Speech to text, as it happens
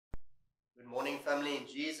family in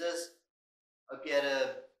Jesus. Hope you had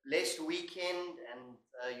a blessed weekend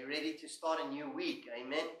and you're ready to start a new week.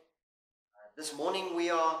 Amen. This morning we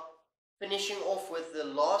are finishing off with the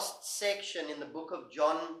last section in the book of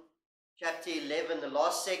John, chapter 11, the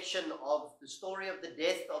last section of the story of the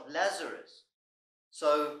death of Lazarus.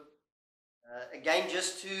 So, again,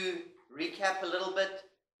 just to recap a little bit,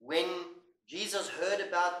 when Jesus heard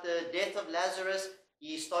about the death of Lazarus,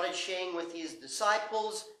 he started sharing with his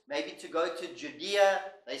disciples, maybe to go to Judea.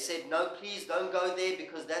 They said, no, please don't go there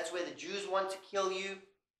because that's where the Jews want to kill you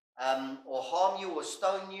or harm you or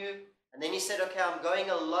stone you. And then he said, okay, I'm going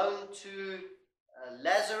alone to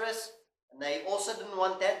Lazarus. And they also didn't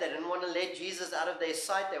want that. They didn't want to let Jesus out of their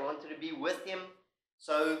sight. They wanted to be with him.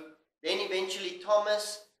 So then eventually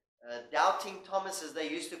Thomas, doubting Thomas as they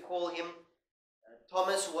used to call him,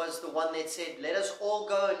 Thomas was the one that said, let us all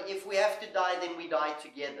go, and if we have to die, then we die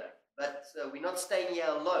together. But we're not staying here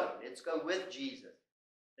alone. Let's go with Jesus.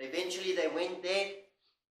 Eventually they went there.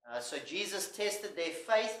 So Jesus tested their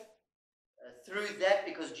faith through that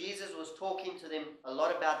because Jesus was talking to them a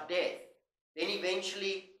lot about death. Then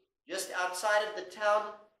eventually, just outside of the town,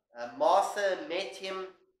 Martha met him.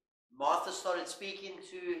 Martha started speaking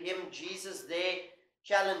to him. Jesus there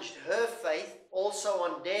challenged her faith also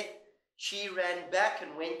on death. She ran back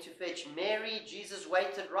and went to fetch Mary. Jesus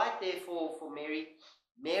waited right there for Mary.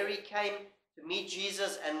 Mary came to meet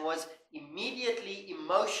Jesus and was immediately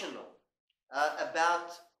emotional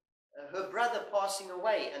about her brother passing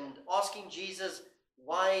away and asking Jesus,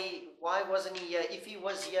 why wasn't he here? If he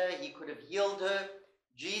was here, he could have healed her.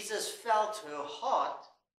 Jesus felt her heart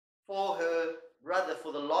for her brother,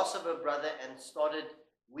 for the loss of her brother, and started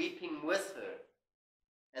weeping with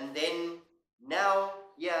her. And then now,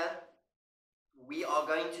 we are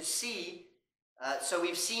going to see, so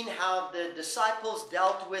we've seen how the disciples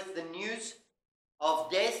dealt with the news of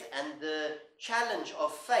death and the challenge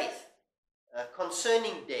of faith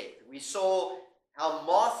concerning death. We saw how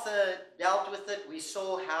Martha dealt with it. We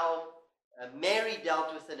saw how Mary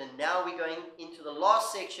dealt with it. And now we're going into the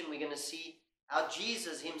last section. We're going to see how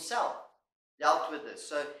Jesus himself dealt with this.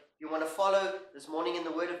 So if you want to follow this morning in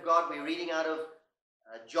the Word of God, we're reading out of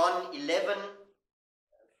John 11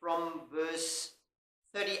 from verse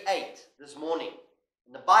 38 this morning.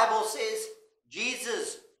 And the Bible says,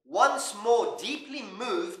 Jesus, once more deeply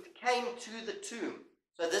moved, came to the tomb.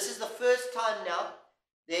 So this is the first time now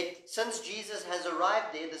that since Jesus has arrived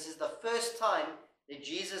there, this is the first time that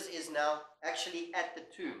Jesus is now actually at the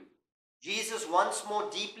tomb. Jesus, once more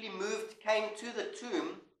deeply moved, came to the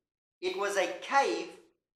tomb. It was a cave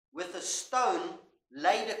with a stone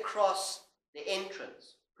laid across the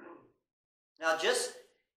entrance. Now, just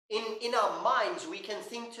in our minds, we can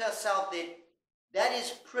think to ourselves that that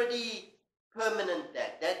is pretty permanent.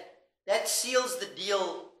 That seals the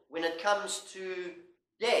deal when it comes to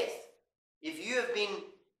death. If you have been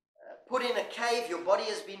put in a cave, your body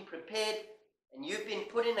has been prepared, and you've been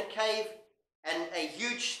put in a cave, and a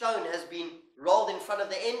huge stone has been rolled in front of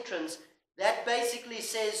the entrance, that basically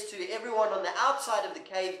says to everyone on the outside of the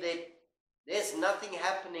cave that there's nothing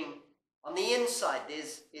happening on the inside.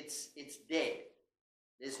 It's dead.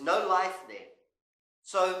 There's no life there.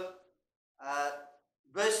 So,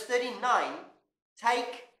 verse 39,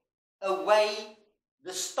 take away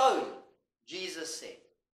the stone, Jesus said.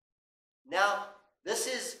 Now, this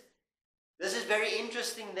is very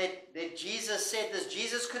interesting that Jesus said this.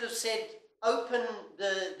 Jesus could have said, open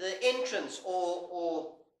the entrance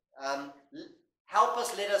or help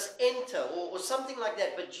us, let us enter, or something like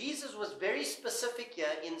that. But Jesus was very specific here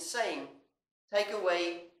in saying, take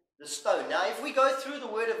away the stone. Now, if we go through the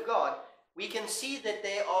Word of God, we can see that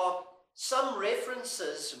there are some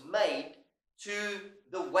references made to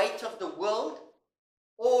the weight of the world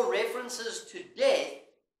or references to death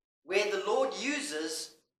where the Lord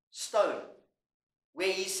uses stone,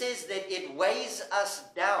 where he says that it weighs us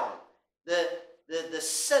down. The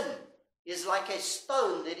sin is like a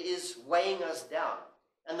stone that is weighing us down.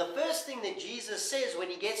 And the first thing that Jesus says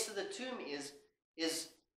when he gets to the tomb is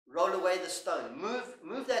roll away the stone.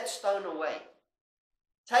 Move that stone away.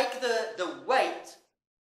 Take the weight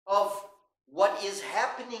of what is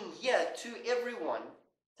happening here to everyone.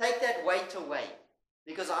 Take that weight away,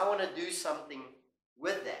 because I want to do something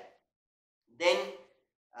with that. Then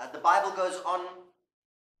the Bible goes on,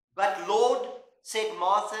 but Lord, said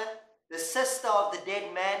Martha, the sister of the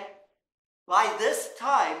dead man, by this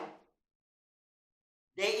time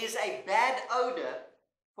there is a bad odor,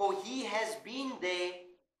 for he has been there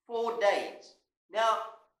 4 days. Now,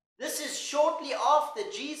 this is shortly after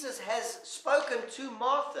Jesus has spoken to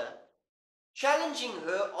Martha, challenging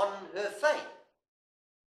her on her faith.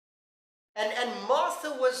 And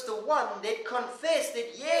Martha was the one that confessed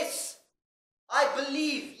that, yes, I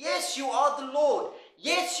believe. Yes, you are the Lord.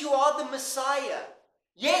 Yes, you are the Messiah.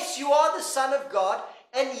 Yes, you are the Son of God.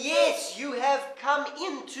 And yes, you have come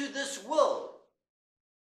into this world.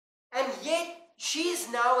 And yet, she's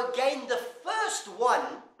now again the first one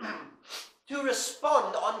to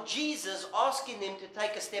respond on Jesus asking them to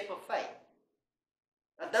take a step of faith.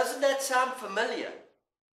 Now, doesn't that sound familiar?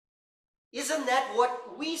 Isn't that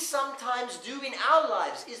what we sometimes do in our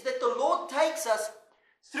lives? Is that the Lord takes us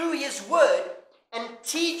through His Word and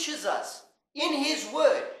teaches us in His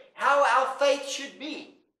Word how our faith should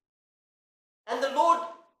be. And the Lord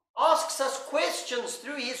asks us questions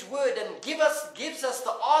through His Word and gives us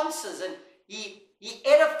the answers, and He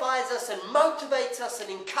edifies us and motivates us and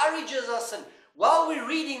encourages us. And while we're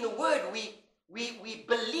reading the Word, we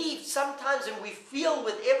believe sometimes, and we feel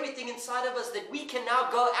with everything inside of us that we can now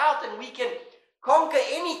go out and we can conquer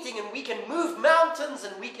anything, and we can move mountains,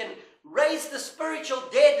 and we can raise the spiritual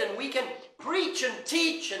dead, and we can preach and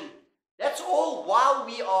teach, and that's all while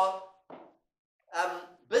we are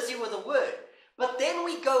busy with the Word. But then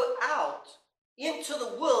we go out into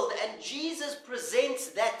the world, and Jesus presents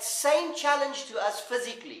that same challenge to us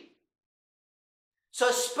physically. So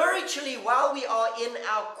spiritually, while we are in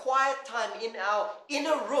our quiet time, in our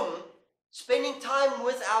inner room, spending time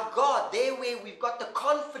with our God, there where we've got the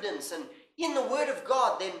confidence and in the Word of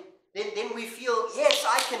God, then we feel, yes,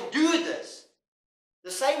 I can do this. The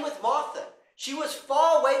same with Martha. She was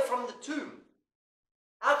far away from the tomb,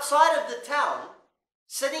 outside of the town,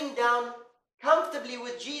 sitting down comfortably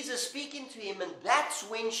with Jesus, speaking to Him, and that's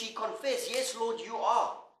when she confessed, yes, Lord, you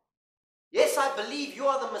are. Yes, I believe you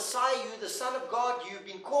are the Messiah, you're the Son of God, you've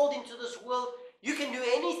been called into this world, you can do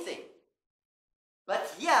anything.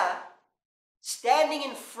 But here, standing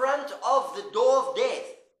in front of the door of death,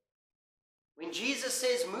 when Jesus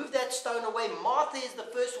says, move that stone away, Martha is the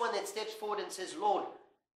first one that steps forward and says, Lord,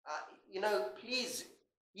 please,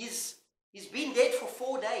 he's been dead for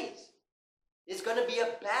 4 days. There's going to be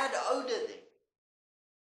a bad odor there.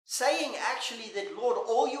 Saying actually that, Lord,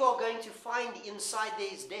 all you are going to find inside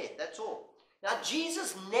there is death. That's all. Now,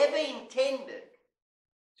 Jesus never intended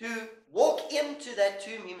to walk into that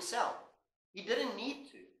tomb Himself. He didn't need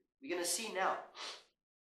to. We're going to see now.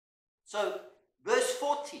 So, verse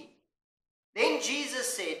 40. Then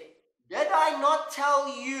Jesus said, did I not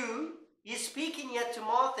tell you, He's speaking here to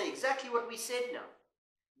Martha, exactly what we said now.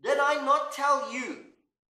 Did I not tell you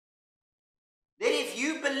that if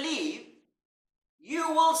you believe,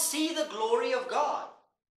 you will see the glory of God?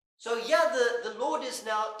 So yeah, the Lord is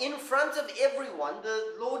now in front of everyone.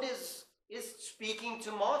 The Lord is speaking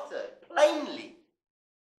to Martha plainly,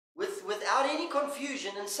 without any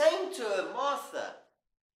confusion, and saying to her, Martha,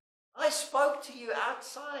 I spoke to you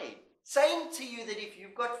outside, saying to you that if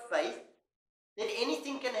you've got faith, that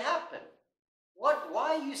anything can happen. Why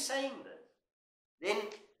are you saying this? Then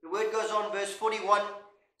the word goes on, verse 41.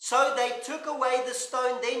 So they took away the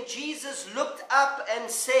stone. Then Jesus looked up and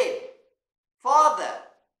said, Father,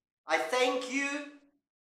 I thank you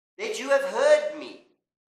that you have heard me.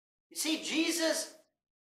 You see, Jesus,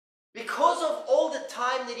 because of all the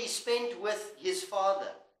time that He spent with His Father,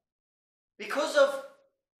 because of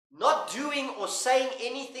not doing or saying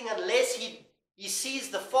anything unless he sees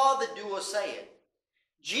the Father do or say it,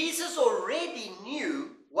 Jesus already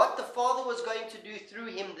knew what the Father was going to do through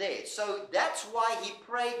Him there. So that's why He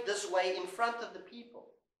prayed this way in front of the people.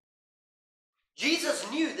 Jesus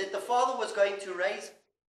knew that the Father was going to raise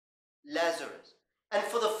Lazarus. And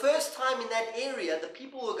for the first time in that area, the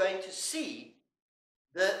people were going to see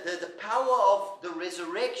the power of the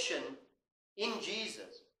resurrection in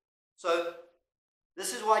Jesus. So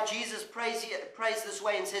this is why Jesus prays this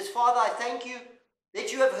way and says, Father, I thank you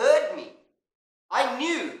that you have heard me. I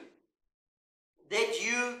knew that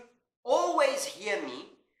you always hear me,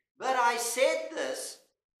 but I said this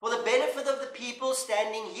for the benefit of the people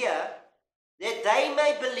standing here, that they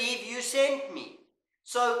may believe you sent me.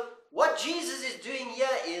 So what Jesus is doing here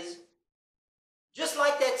is, just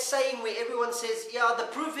like that saying where everyone says, yeah, the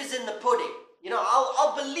proof is in the pudding.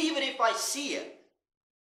 I'll believe it if I see it.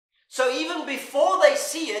 So even before they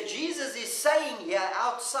see it, Jesus is saying here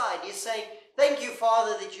outside, He's saying, thank you,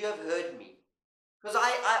 Father, that you have heard me. Because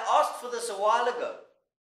I asked for this a while ago,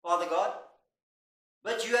 Father God,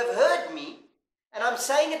 but you have heard me, and I'm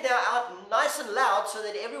saying it now out nice and loud so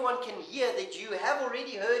that everyone can hear that you have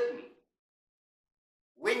already heard me.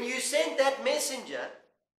 When you sent that messenger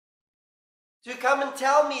to come and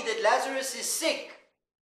tell me that Lazarus is sick,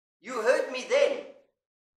 you heard me then.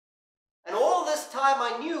 And all this time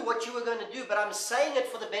I knew what you were going to do, but I'm saying it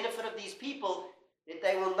for the benefit of these people, that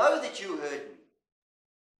they will know that you heard me.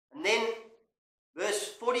 And then verse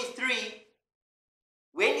 43,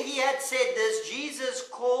 when he had said this, Jesus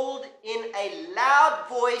called in a loud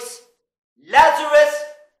voice, Lazarus,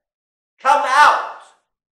 come out.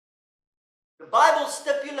 The Bible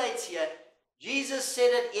stipulates here, Jesus said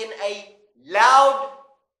it in a loud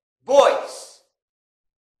voice.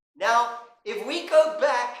 Now, if we go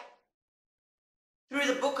back through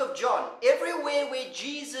the book of John, everywhere where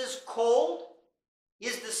Jesus called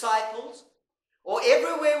his disciples, or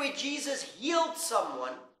everywhere where Jesus healed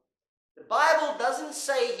someone, the Bible doesn't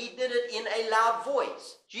say he did it in a loud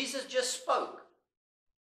voice. Jesus just spoke.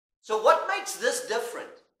 So what makes this different,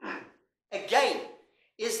 again,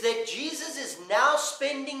 is that Jesus is now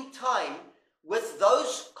spending time with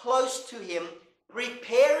those close to him,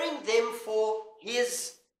 preparing them for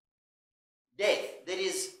his death that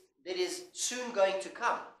is soon going to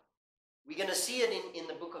come. We're going to see it in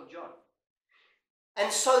the book of John.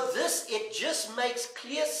 And so it just makes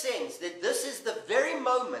clear sense that this is the very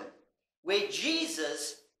moment where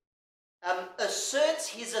Jesus asserts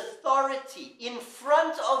his authority in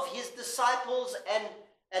front of his disciples and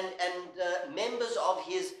members of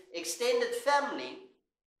his extended family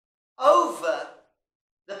over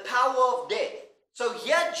the power of death. So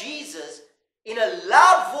here Jesus, in a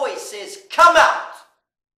loud voice, says, come out.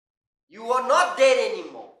 You are not dead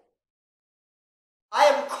anymore. I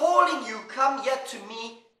am calling you, come here to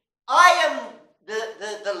me. I am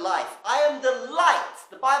the life. I am the light.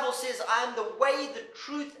 The Bible says I am the way, the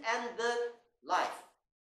truth, and the life.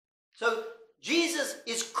 So Jesus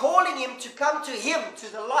is calling him to come to him,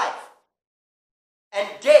 to the life. And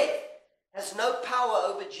death has no power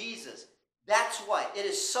over Jesus. That's why it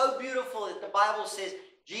is so beautiful that the Bible says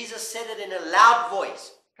Jesus said it in a loud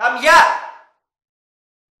voice. Come here.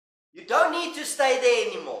 You don't need to stay there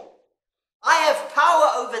anymore. I have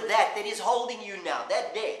power over that is holding you now,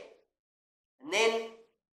 that death. And then,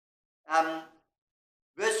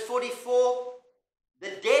 verse 44,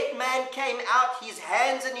 the dead man came out, his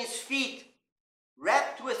hands and his feet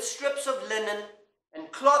wrapped with strips of linen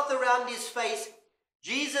and cloth around his face.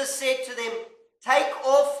 Jesus said to them, take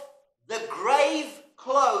off the grave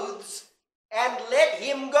clothes and let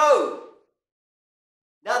him go.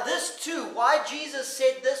 Now this too, why Jesus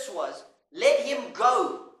said this was, let him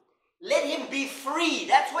go. Let him be free.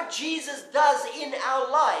 That's what Jesus does in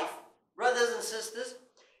our life, brothers and sisters,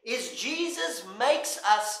 is Jesus makes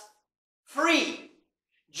us free.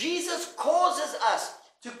 Jesus causes us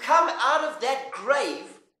to come out of that grave,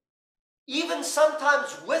 even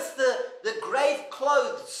sometimes with the grave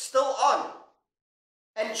clothes still on.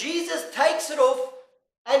 And Jesus takes it off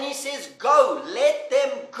and he says, go, let them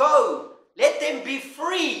go. Let them be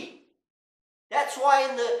free. That's why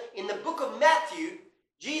in the book of Matthew,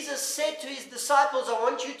 Jesus said to his disciples, I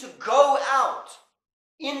want you to go out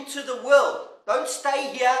into the world. Don't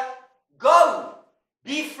stay here. Go.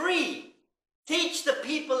 Be free. Teach the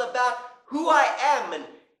people about who I am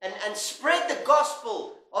and spread the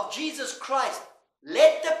gospel of Jesus Christ.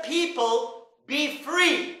 Let the people be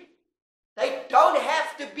free. They don't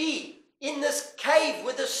have to be in this cave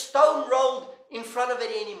with a stone rolled in front of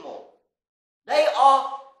it anymore.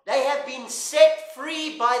 They have been set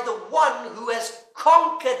free by the one who has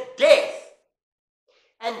conquered death.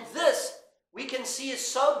 And this, we can see, is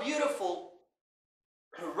so beautiful.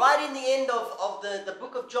 Right in the end of the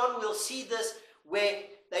book of John, we'll see this, where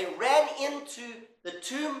they ran into the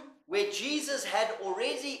tomb where Jesus had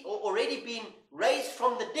already been raised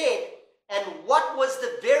from the dead. And what was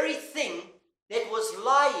the very thing that was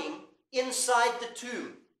lying inside the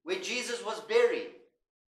tomb where Jesus was buried?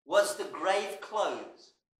 Was the grave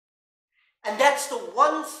clothes. And that's the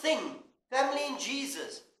one thing, family in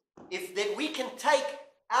Jesus, that we can take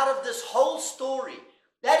out of this whole story.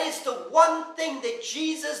 That is the one thing that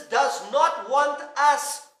Jesus does not want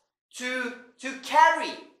us to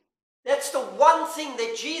carry. That's the one thing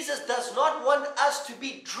that Jesus does not want us to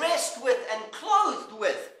be dressed with and clothed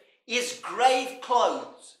with, is grave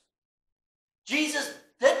clothes. Jesus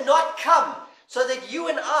did not come so that you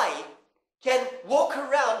and I can walk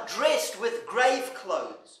around dressed with grave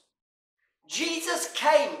clothes. Jesus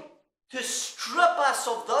came to strip us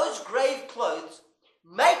of those grave clothes,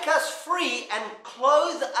 make us free, and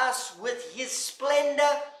clothe us with his splendor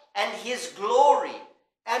and his glory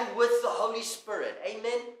and with the Holy Spirit.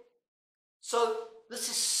 Amen. So this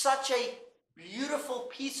is such a beautiful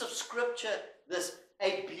piece of scripture,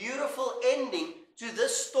 a beautiful ending to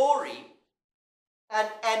this story.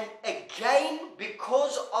 And again,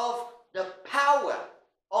 because of the power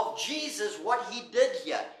of Jesus, what he did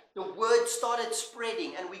here, the word started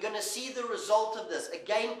spreading, and we're going to see the result of this.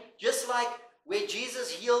 Again, just like where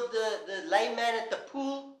Jesus healed the lame man at the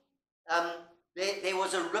pool, there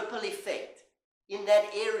was a ripple effect in that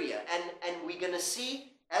area. And we're going to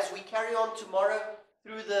see, as we carry on tomorrow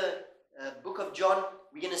through the book of John,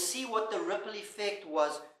 we're going to see what the ripple effect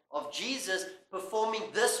was of Jesus performing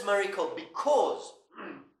this miracle, because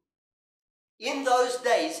in those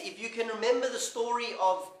days, if you can remember the story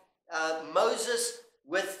of Moses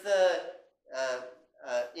with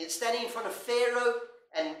standing in front of Pharaoh,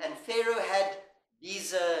 and Pharaoh had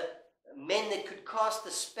these men that could cast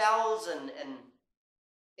the spells, and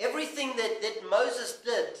everything that Moses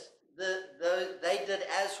did, they did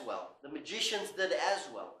as well. The magicians did as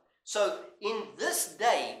well. So in this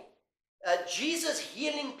day, Jesus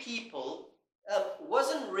healing people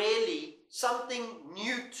wasn't really something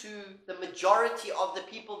new to the majority of the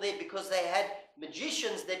people there, because they had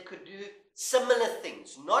magicians that could do similar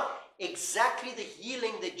things. Not exactly the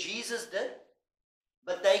healing that Jesus did,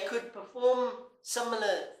 but they could perform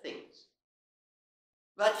similar things.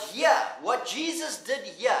 But here, what Jesus did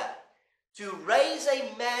here, to raise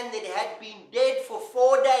a man that had been dead for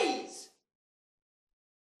 4 days,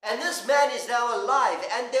 and this man is now alive,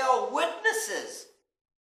 and there are witnesses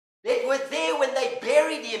that were there when they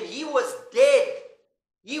buried him. He was dead.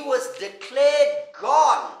 He was declared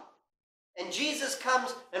gone. And Jesus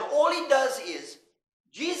comes, and all he does is,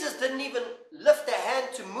 Jesus didn't even lift a hand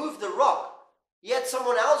to move the rock. He had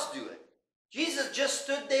someone else do it. Jesus just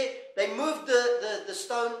stood there. They moved the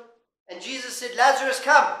stone, and Jesus said, Lazarus,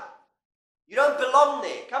 come. You don't belong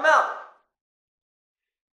there. Come out.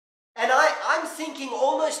 And I'm thinking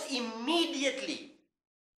almost immediately,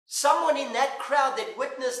 someone in that crowd that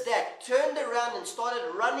witnessed that turned around and started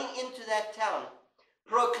running into that town,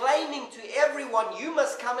 proclaiming to everyone, you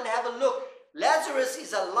must come and have a look. Lazarus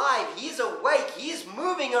is alive. He's awake. He's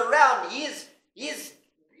moving around. He's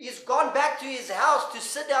gone back to his house to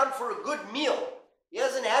sit down for a good meal. He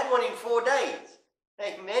hasn't had one in 4 days.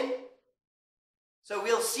 Amen. So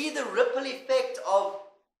we'll see the ripple effect of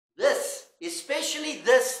this, especially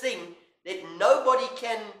this thing that nobody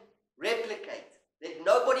can replicate, that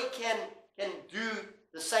nobody can do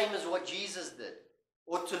the same as what Jesus did,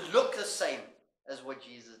 or to look the same as what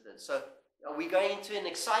Jesus did. So we're going into an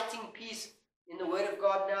exciting piece in the Word of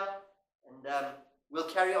God now, and we'll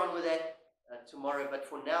carry on with that tomorrow. But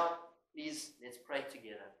for now, please, let's pray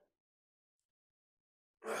together.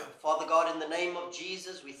 Father God, in the name of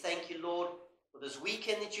Jesus, we thank you, Lord, for this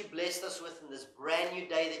weekend that you blessed us with, and this brand new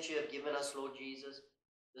day that you have given us, Lord Jesus.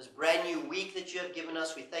 This brand new week that you have given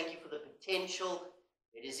us. We thank you for the potential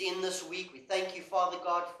that is in this week. We thank you, Father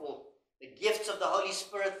God, for the gifts of the Holy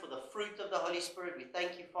Spirit, for the fruit of the Holy Spirit. We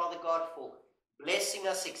thank you, Father God, for blessing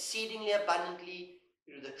us exceedingly abundantly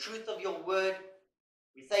through the truth of your word.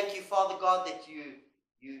 We thank you, Father God, that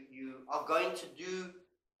you are going to do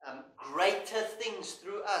greater things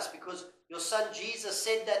through us, because your Son Jesus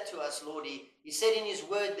said that to us, Lord. He said in his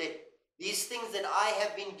word that these things that I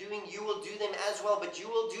have been doing, you will do them as well, but you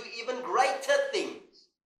will do even greater things.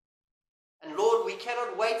 And Lord, we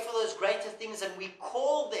cannot wait for those greater things, and we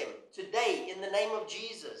call them today in the name of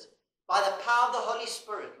Jesus, by the power of the Holy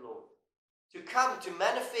Spirit, Lord, to come, to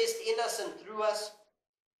manifest in us and through us.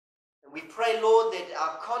 And we pray, Lord, that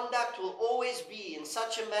our conduct will always be in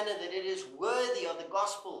such a manner that it is worthy of the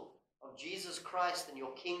gospel of Jesus Christ and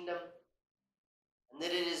your kingdom, and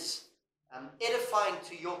that it is edifying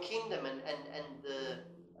to your kingdom and the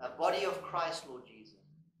body of Christ, Lord Jesus.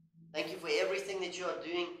 Thank you for everything that you are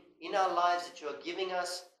doing in our lives, that you are giving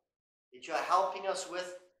us, that you are helping us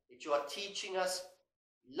with, that you are teaching us.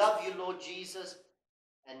 Love you, Lord Jesus,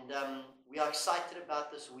 and we are excited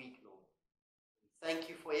about this week, Lord. Thank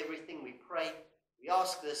you for everything. We pray. We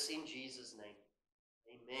ask this in Jesus' name.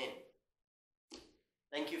 Amen.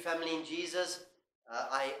 Thank you, family in Jesus.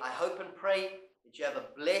 I hope and pray that you have a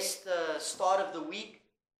blessed start of the week,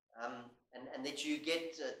 and that you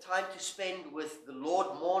get time to spend with the Lord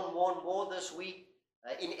more and more and more this week.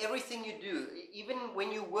 In everything you do, even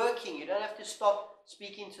when you're working, you don't have to stop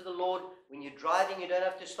speaking to the Lord. When you're driving, you don't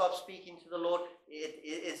have to stop speaking to the Lord.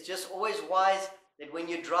 It's just always wise that when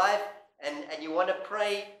you drive and you want to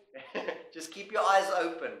pray, just keep your eyes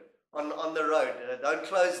open on the road. Don't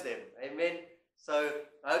close them. Amen. So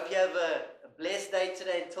I hope you have a blessed day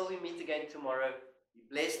today. Until we meet again tomorrow, be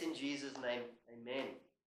blessed in Jesus' name. Amen.